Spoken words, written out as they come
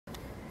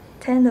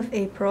10th of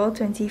April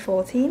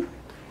 2014.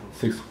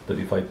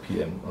 6:35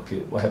 p.m. Okay,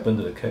 what happened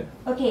to the cat?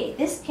 Okay,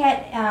 this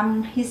cat,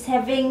 he's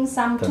having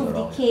some tooth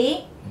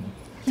decay.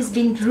 He's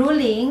been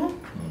drooling.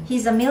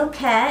 He's a male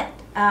cat,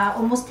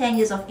 almost 10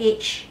 years of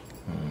age.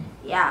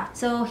 Yeah,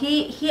 so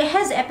he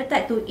has the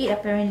appetite to eat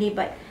apparently,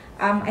 but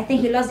I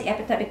think he lost the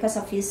appetite because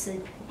of his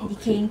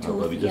decaying tooth.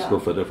 But we just go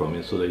further from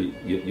it so that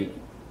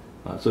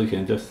so you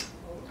can just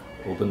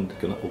open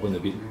a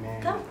bit.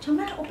 Come,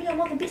 Chama, open your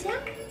mouth a bit, yeah?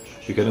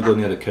 You cannot go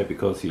near the cat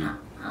because he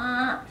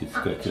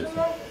scratches.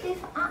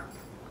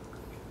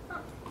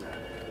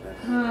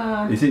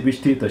 Is it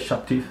which teeth? The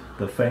sharp teeth?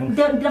 The fangs?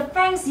 The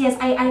fangs, yes.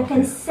 I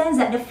can sense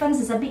that the fangs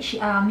is a bit,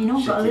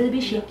 got a little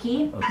bit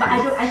shaky. Okay. But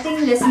I think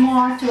there's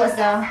more towards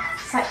the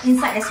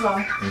inside as well.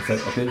 Inside,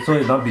 okay. So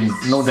it's not been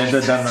no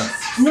dental done.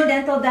 No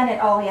dental done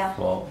at all, yeah.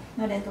 Wow.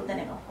 No dental done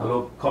at all.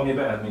 Hello, call me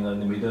back. I'm in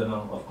the middle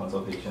now of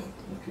consultation.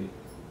 Okay.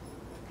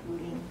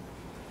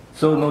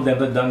 So no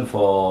dental done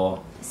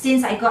for.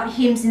 Since I got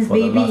him since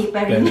baby,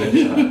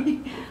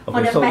 apparently.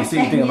 Okay, so is he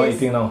eating or not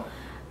eating now?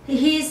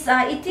 He's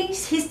eating.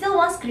 He still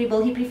wants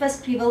scribble. He prefers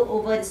scribble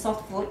over the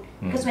soft food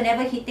because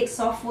whenever he takes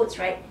soft foods,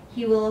 right,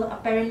 he will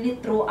apparently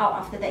throw out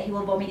after that. He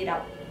will vomit it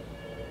out.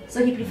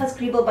 So he prefers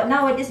scribble. But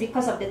nowadays,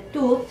 because of the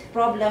tooth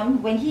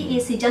problem, when he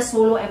eats, he just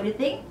swallow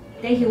everything.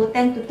 Then he will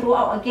tend to throw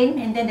out again,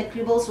 and then the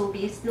cribbles will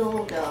be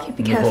still the.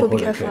 Be careful, be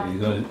careful. He's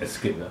going to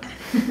escape.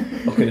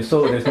 Okay,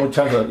 so there's no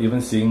chance of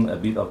even seeing a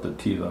bit of the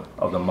teeth,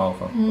 of the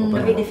mouth. A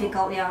bit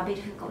difficult, yeah, a bit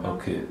difficult.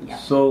 Okay, yeah.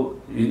 So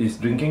he is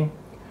drinking?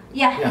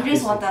 Yeah, he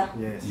drinks water.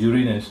 Yes.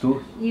 Urine and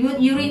stool?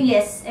 Urine,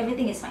 yes,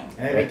 everything is fine.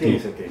 Everything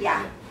is okay.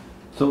 Yeah.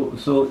 So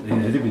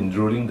has he been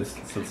drooling the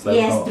saliva?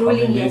 Yes,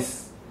 drooling,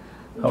 yes.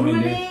 How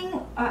many days?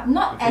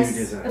 Not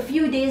a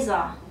few days,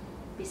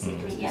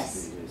 basically,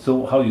 yes.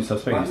 So how you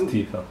suspect his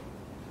teeth?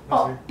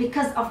 Oh,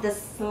 because of the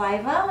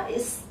saliva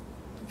is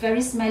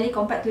very smelly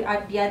compared to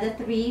the other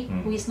three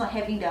who is not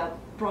having the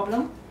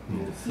problem.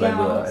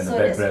 Saliva and the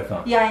bad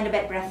breath. Yeah, and the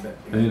bad breath.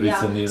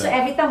 Recently, so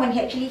every time when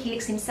he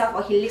licks himself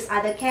or he licks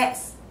other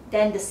cats,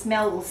 then the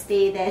smell will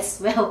stay there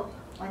as well.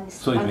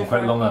 So it's been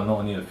quite long, not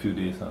only a few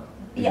days.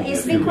 Yeah,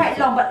 it's been quite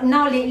long, but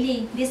now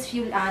lately, this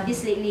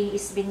lately,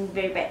 it's been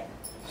very bad.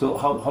 So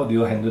how do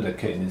you handle the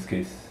cat in this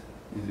case?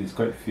 It's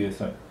quite fierce,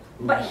 right?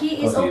 But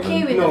he is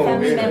okay with the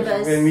family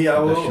members. When we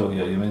are show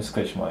you, even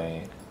scratch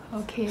my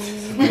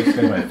scratch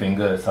my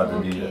finger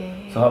suddenly.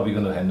 Okay. So how are we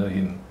going to handle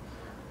him?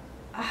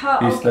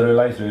 He's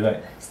sterilized already,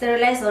 right?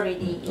 Sterilized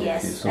already,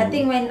 yes. Okay, so I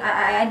think when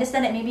I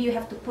understand that maybe you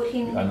have to put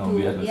him I know,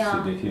 we have to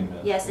sedate him.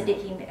 Yeah,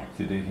 sedate him. Yeah.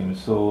 Sedate him.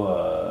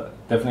 So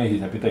definitely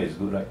his appetite is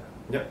good, right?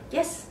 Yep.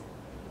 Yes.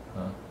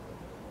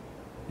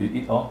 He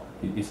eats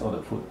all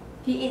the food.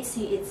 He eats.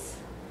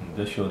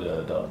 Just show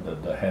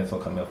the hairs all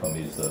coming out from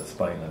his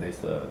spine.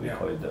 That's we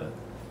call it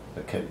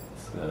the cat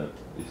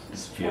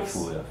is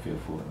fearful.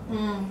 Fearful.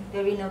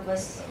 Very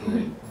nervous.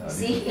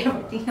 See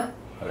everything up.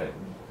 Alright.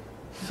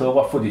 So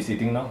what food is he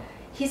eating now?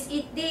 He's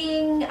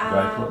eating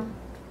dry food.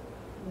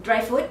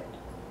 Dry food.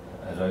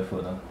 Dry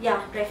food, huh?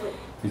 Yeah, dry food.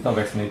 He's not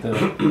vaccinated.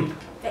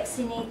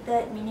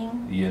 Vaccinated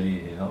meaning? Yearly,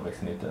 he's not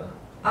vaccinated.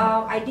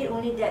 I did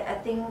only that. I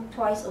think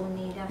twice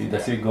only.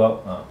 Does he go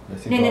out? No.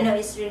 It's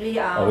really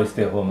always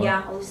stay at home.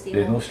 Yeah, always stay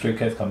There's home. no stray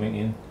cats coming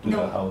in to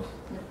the house.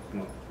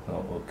 No.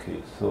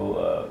 Okay.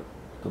 So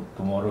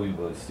tomorrow we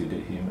will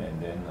sedate him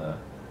and then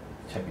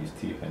check his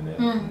teeth and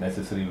then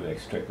necessarily we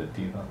extract the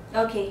teeth.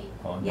 Okay.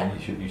 Then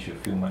you should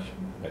feel much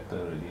better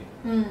already.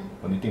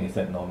 Only thing is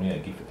that normally I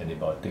give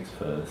antibiotics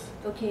first.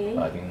 Okay.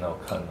 But I think now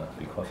can't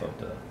because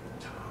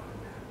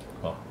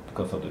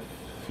of the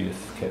fierce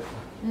cat.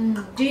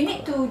 Do you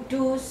need to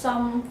do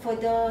some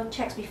further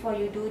checks before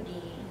you do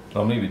the?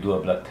 Normally we do a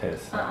blood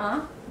test.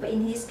 But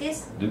in his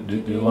case, do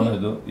you want to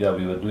do? Yeah,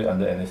 we will do it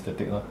under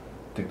anesthetic.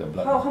 Take the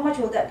blood. How much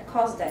will that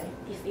cost then?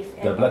 If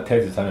the blood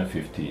test is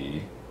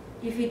 150.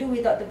 If you do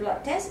without the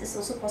blood test, it's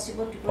also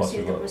possible to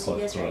proceed with the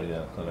procedures, right?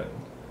 Yeah,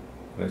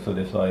 correct. So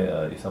that's why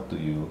it's up to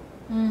you.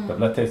 The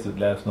blood test will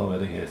let us know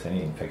whether he has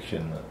any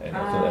infection and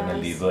also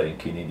any liver and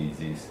kidney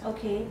disease.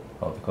 Okay.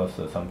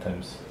 Because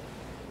sometimes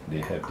they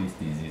have these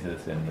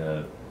diseases and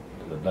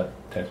the blood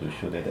test will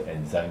show that the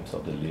enzymes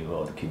of the liver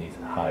or the kidney is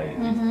high.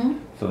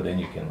 So then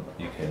you can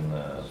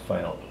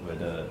find out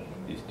whether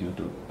it's due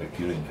to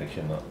bacterial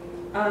infection or not.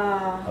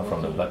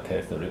 From the blood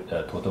test,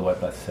 the total white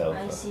blood cells.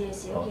 I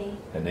see, okay.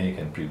 And then you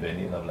can prevent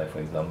it. Like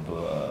for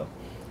example,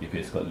 if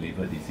it's got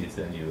liver disease,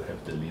 then you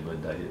have the liver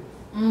diet.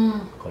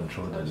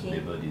 Control the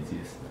liver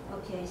disease.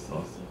 Okay, I see.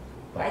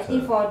 But I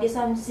think for this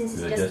one,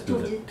 since it's just do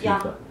the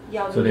teeth,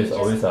 so there's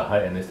always a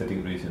high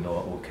anesthetic risk,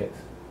 old cats,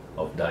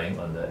 of dying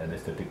on the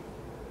anesthetic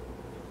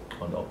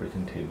on the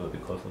operating table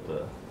because of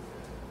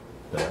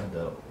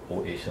the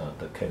old age.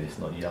 The cat is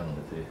not young,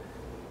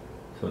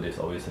 so there's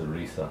always a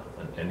risk on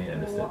any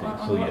anesthetic.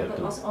 So you have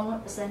to.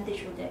 What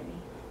percentage would that be?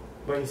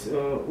 But it's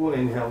old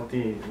and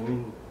healthy. I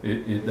mean,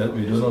 we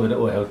don't know whether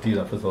old healthy.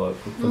 First of all,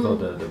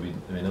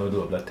 we never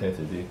do a blood test,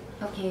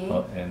 Okay.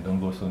 And don't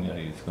go so near.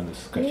 It's going to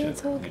scratch it.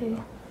 It's okay.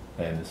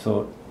 And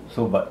so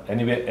but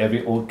anyway,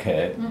 every old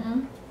cat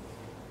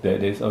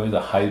there's always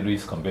a high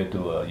risk compared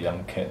to a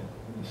young cat.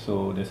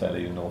 So this I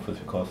let you know first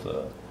because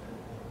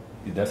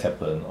it does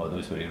happen, although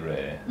it's very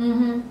rare.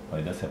 But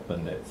it does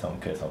happen that some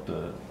cats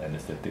after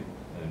anesthetic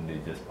and they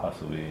just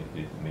pass away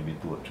with maybe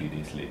 2 or 3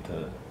 days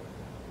later,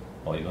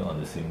 or even on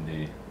the same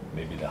day.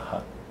 Maybe the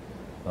heart.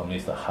 Normally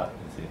it's the heart,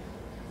 you see.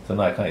 So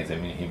now I can't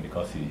examine him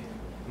because he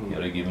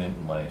already gave me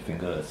my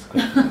finger a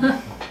scratch.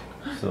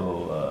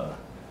 So,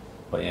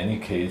 but in any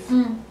case,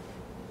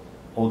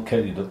 old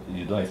cat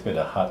you don't expect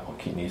the heart or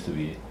kidneys to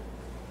be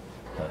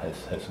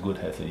as good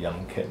as a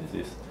young cat.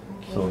 This is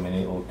so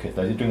many old cats.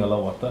 Does he drink a lot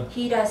of water?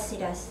 He does.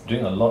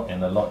 Drink a lot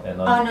and a lot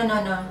and a lot.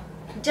 Oh no.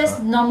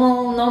 Just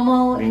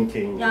normal.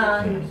 Drinking.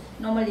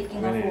 Normal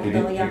leaking of He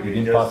water. Yeah.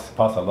 didn't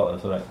pass a lot,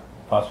 also, right?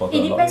 Pass water It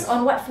a lot. depends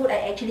on what food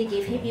I actually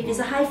give him. If it's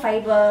a high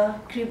fiber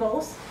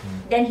kibbles,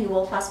 then he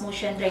will pass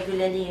motion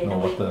regularly. No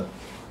water.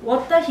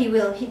 Water he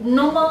will.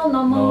 Normal.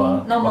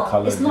 What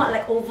color It's is not it?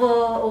 like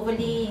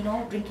overly,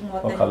 drinking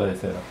water. What color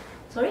is it?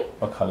 Sorry?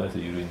 What color is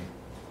the urine?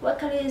 What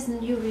color is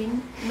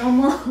urine?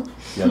 Normal.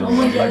 Yellow.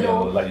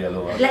 Normal Light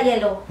yellow. Light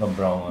yellow. Not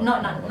brown.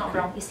 Not Okay.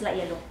 brown. It's light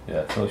yellow.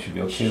 Yeah, so it should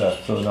be okay lah.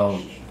 So now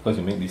because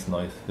you make this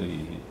noise,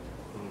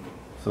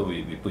 so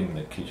we put him in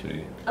the cage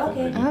already.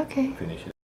 Okay. Really Okay. finish it.